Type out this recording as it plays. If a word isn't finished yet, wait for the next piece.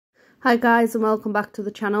Hi guys, and welcome back to the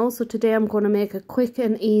channel. So today I'm going to make a quick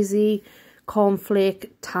and easy cornflake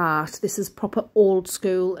tart. This is proper old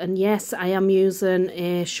school, and yes, I am using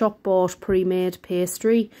a shop bought pre-made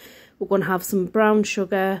pastry. We're going to have some brown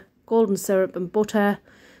sugar, golden syrup and butter,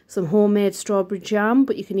 some homemade strawberry jam,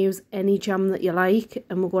 but you can use any jam that you like,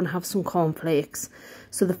 and we're going to have some cornflakes.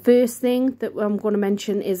 So the first thing that I'm going to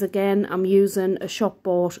mention is, again, I'm using a shop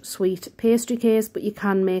bought sweet pastry case, but you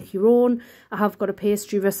can make your own. I have got a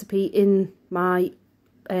pastry recipe in my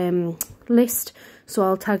list, so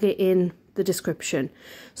I'll tag it in the description.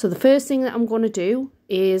 So the first thing that I'm going to do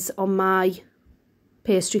is, on my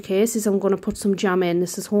pastry case, is I'm going to put some jam in.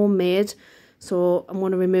 This is homemade, so I'm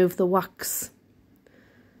going to remove the wax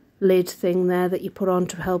lid thing there that you put on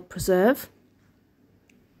to help preserve.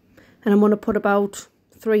 And I'm going to put about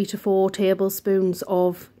 3 to 4 tablespoons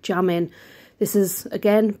of jam in. This is,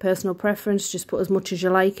 again, personal preference. Just put as much as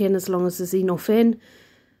you like in, as long as there's enough in.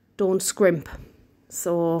 Don't scrimp.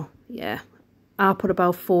 So yeah, I'll put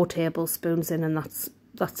about 4 tablespoons in, and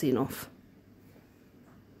that's enough.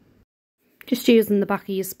 Just using the back of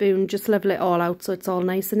your spoon, just level it all out so it's all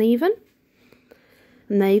nice and even.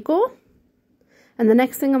 And there you go. And the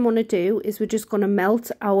next thing I'm going to do is we're just going to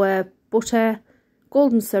melt our butter,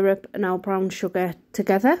 golden syrup and our brown sugar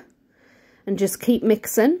together, and just keep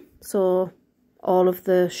mixing so all of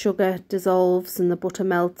the sugar dissolves and the butter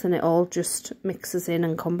melts and it all just mixes in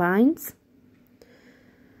and combines.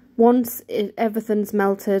 Once everything's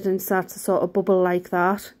melted and starts to sort of bubble like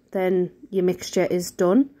that, then your mixture is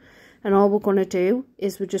done, and all we're going to do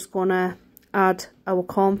is we're just going to add our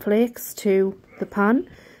cornflakes to the pan,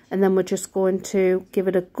 and then we're just going to give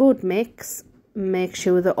it a good mix. Make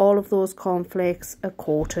sure that all of those cornflakes are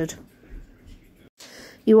coated.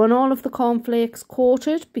 You want all of the cornflakes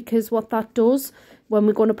coated, because what that does, when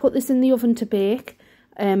we're going to put this in the oven to bake,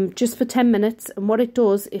 just for 10 minutes, and what it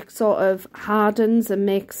does, it sort of hardens and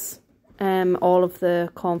makes all of the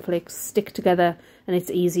cornflakes stick together, and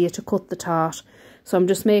it's easier to cut the tart. So I'm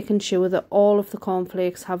just making sure that all of the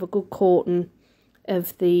cornflakes have a good coating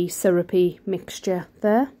of the syrupy mixture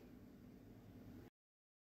there.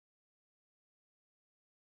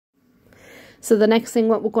 So the next thing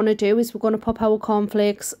what we're going to do is we're going to pop our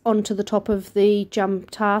cornflakes onto the top of the jam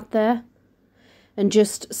tart there, and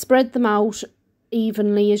just spread them out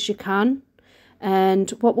evenly as you can.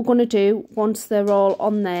 And what we're going to do once they're all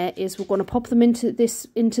on there is we're going to pop them into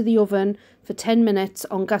the oven for 10 minutes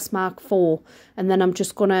on gas mark 4, and then I'm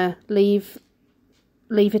just going to leave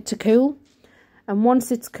it to cool. And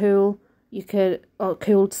once it's cool,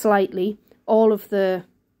 cooled slightly, all of the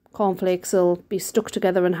cornflakes will be stuck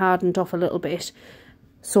together and hardened off a little bit,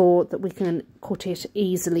 so that we can cut it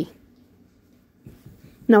easily.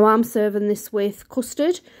 Now I'm serving this with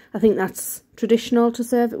custard. I think that's traditional to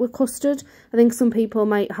serve it with custard. I think some people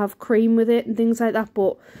might have cream with it and things like that,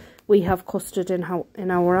 but we have custard in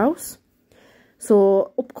our house.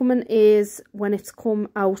 So upcoming is when it's come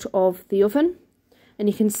out of the oven, and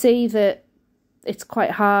you can see that it's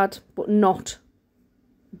quite hard, but not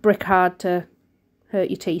brick hard to hurt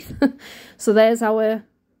your teeth. So there's our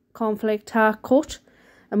cornflake tart cut,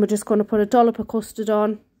 and we're just going to put a dollop of custard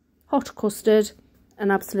on, hot custard, and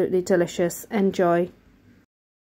absolutely delicious. Enjoy.